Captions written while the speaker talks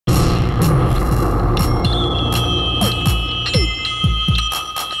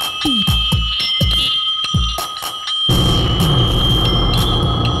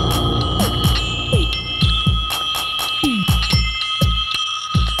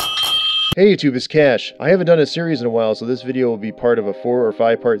Hey YouTube, it's Cash. I haven't done a series in a while, so this video will be part of a 4 or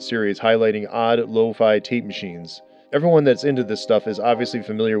 5 part series highlighting odd lo-fi tape machines. Everyone that's into this stuff is obviously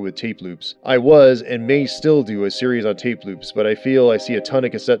familiar with tape loops. I was, and may still do, a series on tape loops, but I feel I see a ton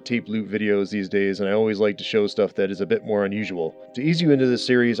of cassette tape loop videos these days, and I always like to show stuff that is a bit more unusual. To ease you into this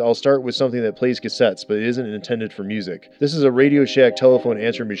series, I'll start with something that plays cassettes, but it isn't intended for music. This is a Radio Shack telephone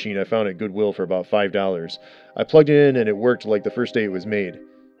answering machine I found at Goodwill for about $5. I plugged it in and it worked like the first day it was made.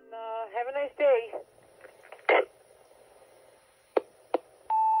 Have a nice day.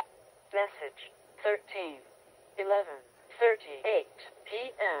 Message 13:11:38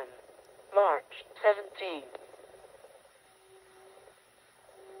 p.m. March 17.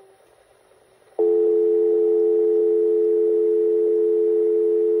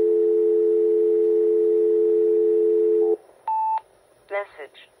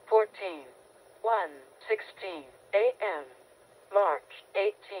 Message 14:1:16 a.m. March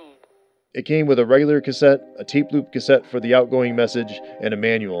 18. It came with a regular cassette, a tape loop cassette for the outgoing message, and a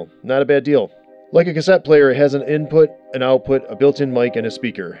manual. Not a bad deal. Like a cassette player, it has an input, an output, a built-in mic, and a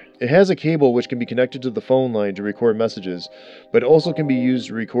speaker. It has a cable which can be connected to the phone line to record messages, but it also can be used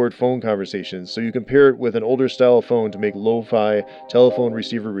to record phone conversations, so you can pair it with an older style phone to make lo-fi telephone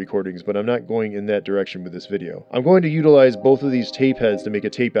receiver recordings, but I'm not going in that direction with this video. I'm going to utilize both of these tape heads to make a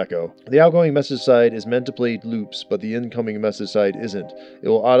tape echo. The outgoing message side is meant to play loops, but the incoming message side isn't. It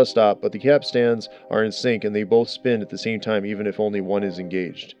will auto-stop, but the cap stands are in sync and they both spin at the same time even if only one is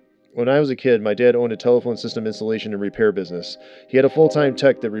engaged. When I was a kid, my dad owned a telephone system installation and repair business. He had a full-time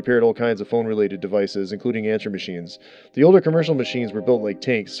tech that repaired all kinds of phone-related devices, including answering machines. The older commercial machines were built like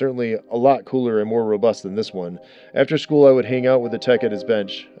tanks, certainly a lot cooler and more robust than this one. After school, I would hang out with the tech at his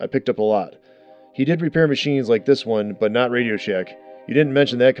bench. I picked up a lot. He did repair machines like this one, but not Radio Shack. You didn't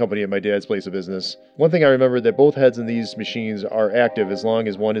mention that company at my dad's place of business. One thing I remember that both heads in these machines are active as long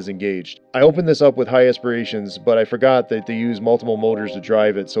as one is engaged. I opened this up with high aspirations, but I forgot that they use multiple motors to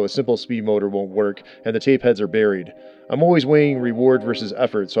drive it, so a simple speed motor won't work, and the tape heads are buried. I'm always weighing reward versus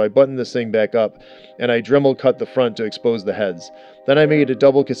effort, so I buttoned this thing back up, and I Dremel cut the front to expose the heads. Then I made a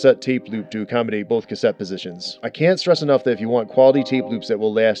double cassette tape loop to accommodate both cassette positions. I can't stress enough that if you want quality tape loops that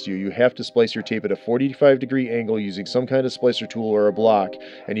will last you, you have to splice your tape at a 45-degree angle using some kind of splicer tool or a block,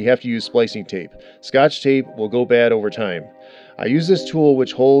 and you have to use splicing tape. Scotch tape will go bad over time. I use this tool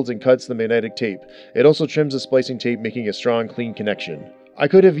which holds and cuts the magnetic tape. It also trims the splicing tape, making a strong, clean connection. I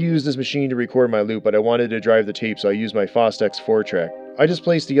could have used this machine to record my loop, but I wanted to drive the tape, so I used my Fostex 4-track. I just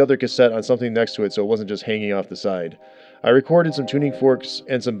placed the other cassette on something next to it so it wasn't just hanging off the side. I recorded some tuning forks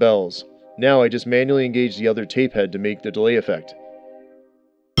and some bells. Now I just manually engage the other tape head to make the delay effect.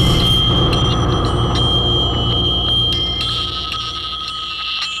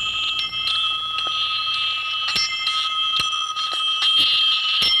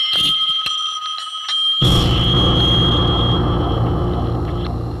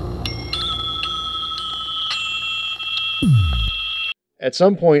 At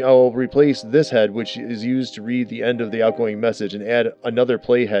some point, I'll replace this head, which is used to read the end of the outgoing message, and add another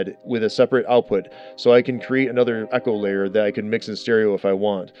playhead with a separate output, so I can create another echo layer that I can mix in stereo if I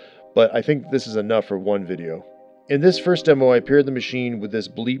want. But I think this is enough for one video. In this first demo, I paired the machine with this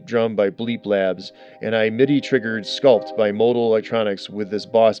Bleep drum by Bleep Labs, and I MIDI triggered Sculpt by Modal Electronics with this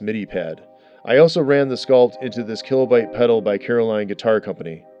Boss MIDI pad. I also ran the Sculpt into this Kilobyte pedal by Caroline Guitar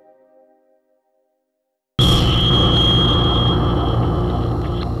Company.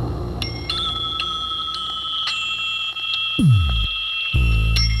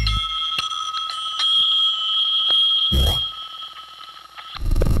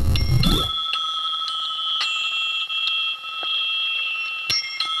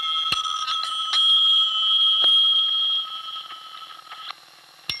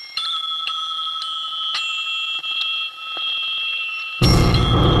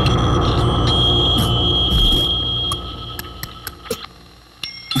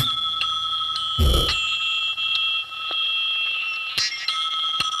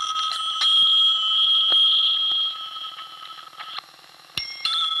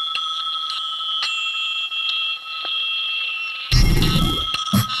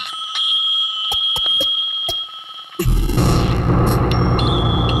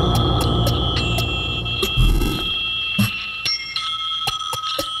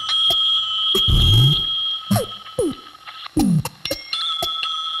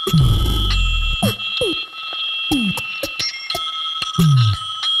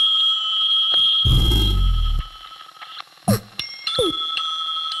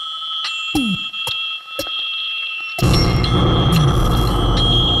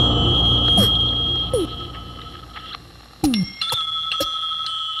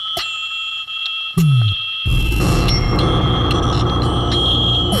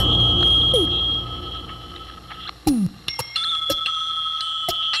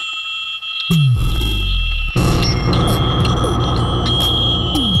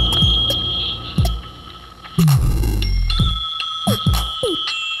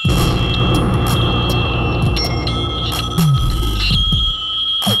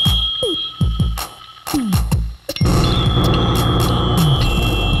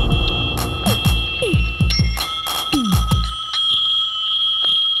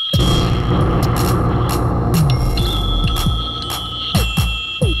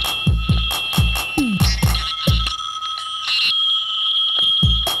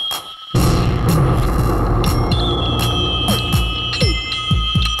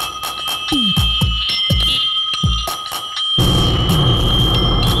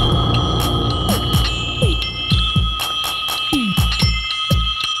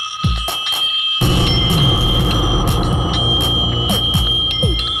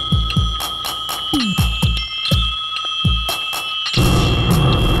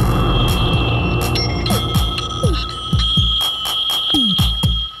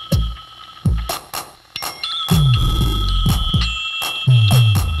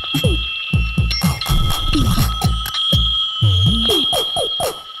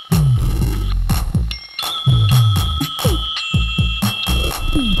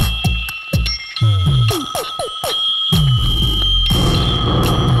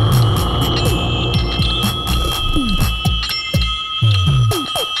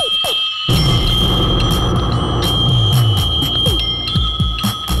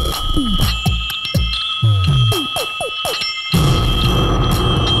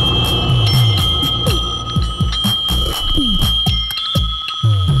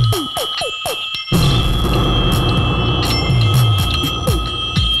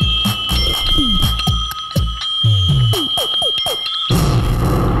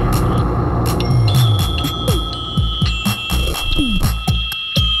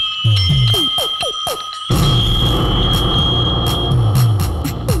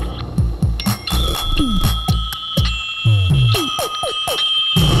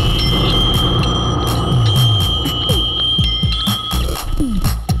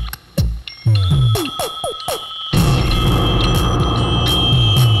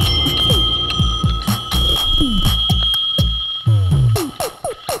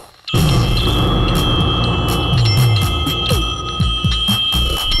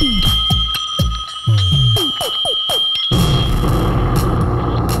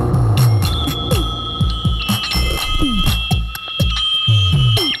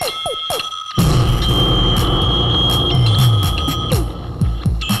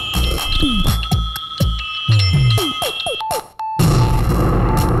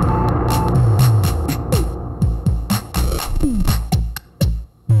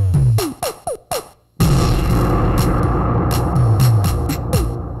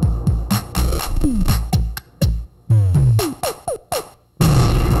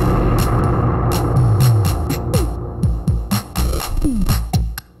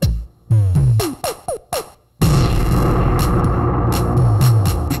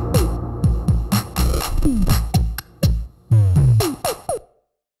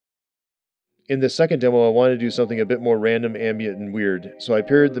 In this second demo, I wanted to do something a bit more random, ambient, and weird, so I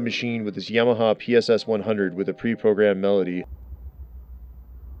paired the machine with this Yamaha PSS 100 with a pre-programmed melody.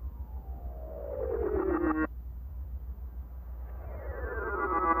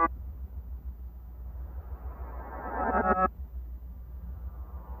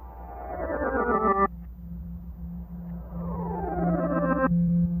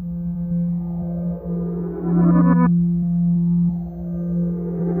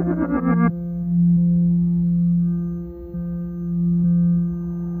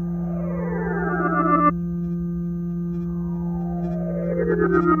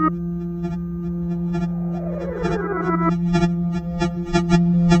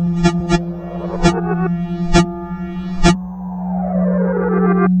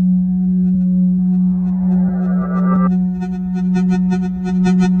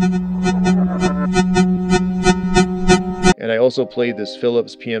 And I also played this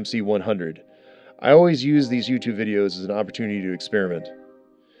Philips PMC 100. I always use these YouTube videos as an opportunity to experiment.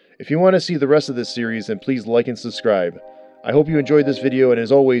 If you want to see the rest of this series, then please like and subscribe. I hope you enjoyed this video, and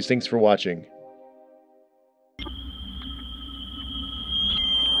as always, thanks for watching.